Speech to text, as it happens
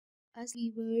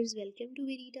Viewers, welcome to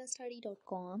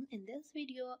veritastudy.com. In this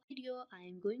video, I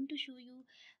am going to show you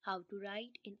how to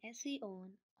write an essay on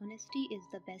honesty is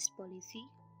the best policy.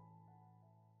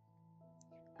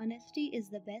 Honesty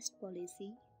is the best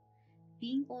policy.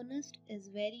 Being honest is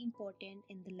very important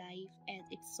in the life as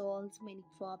it solves many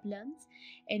problems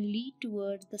and lead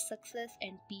towards the success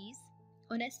and peace.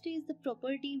 Honesty is the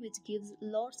property which gives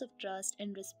lots of trust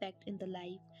and respect in the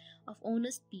life of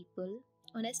honest people.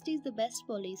 Honesty is the best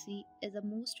policy is the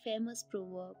most famous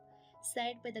proverb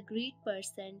said by the great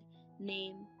person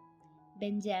named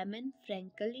Benjamin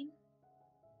Franklin.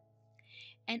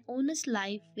 An honest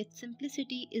life with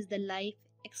simplicity is the life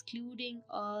excluding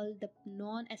all the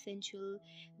non essential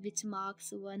which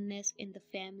marks oneness in the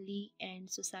family and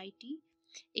society,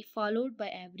 if followed by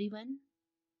everyone.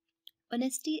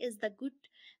 Honesty is the good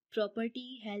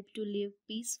property help to live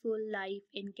peaceful life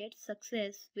and get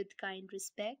success with kind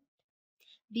respect.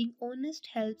 Being honest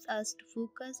helps us to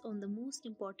focus on the most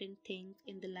important things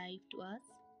in the life to us.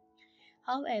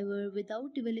 However,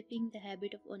 without developing the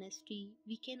habit of honesty,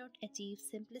 we cannot achieve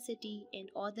simplicity and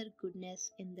other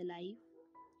goodness in the life.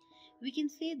 We can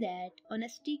say that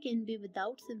honesty can be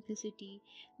without simplicity,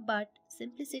 but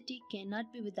simplicity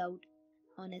cannot be without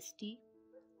honesty.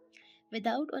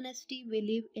 Without honesty, we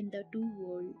live in the two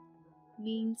worlds,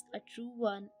 means a true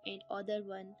one and other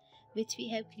one, which we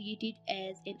have created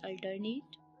as an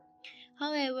alternate.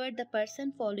 However, the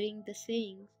person following the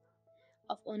sayings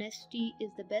of honesty is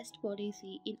the best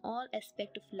policy in all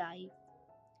aspects of life.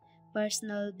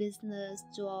 Personal, business,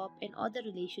 job, and other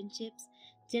relationships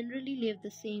generally live the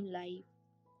same life.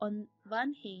 On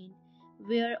one hand,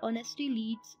 where honesty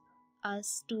leads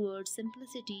us towards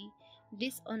simplicity,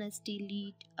 dishonesty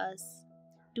leads us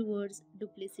towards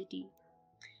duplicity.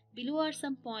 Below are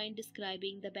some points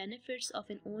describing the benefits of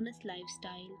an honest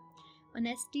lifestyle.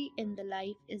 Honesty in the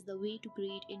life is the way to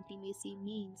create intimacy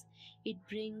means it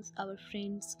brings our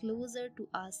friends closer to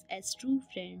us as true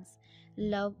friends.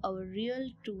 Love our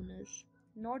real trueness,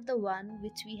 not the one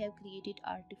which we have created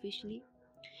artificially.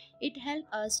 It helps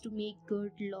us to make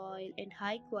good, loyal, and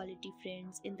high quality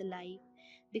friends in the life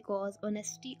because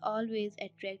honesty always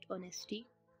attracts honesty.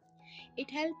 It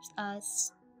helps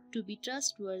us to be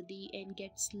trustworthy and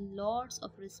gets lots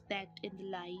of respect in the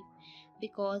life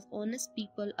because honest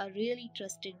people are really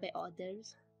trusted by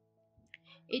others.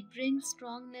 It brings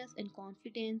strongness and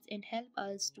confidence and help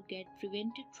us to get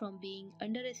prevented from being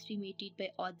underestimated by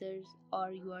others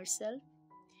or yourself.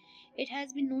 It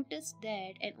has been noticed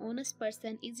that an honest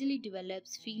person easily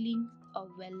develops feelings of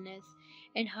wellness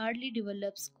and hardly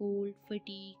develops cold,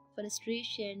 fatigue,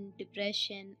 frustration,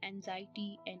 depression,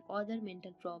 anxiety, and other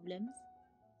mental problems.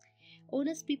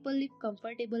 Honest people live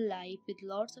comfortable life with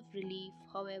lots of relief,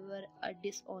 however, are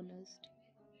dishonest.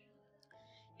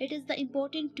 It is the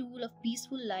important tool of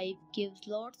peaceful life, gives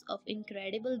lots of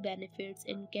incredible benefits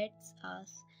and gets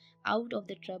us out of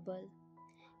the trouble.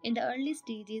 In the early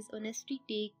stages, honesty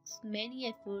takes many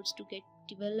efforts to get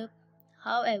developed.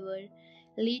 However,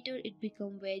 later it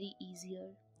becomes very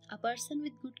easier. A person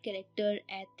with good character,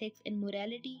 ethics, and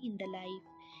morality in the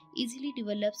life easily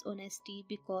develops honesty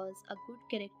because a good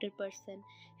character person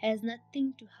has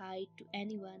nothing to hide to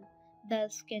anyone,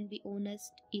 thus can be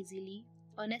honest easily.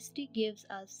 Honesty gives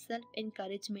us self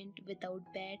encouragement without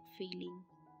bad feeling.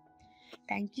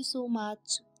 Thank you so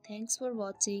much. Thanks for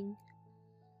watching.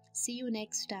 See you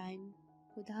next time.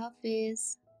 Khuda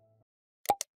Hafiz.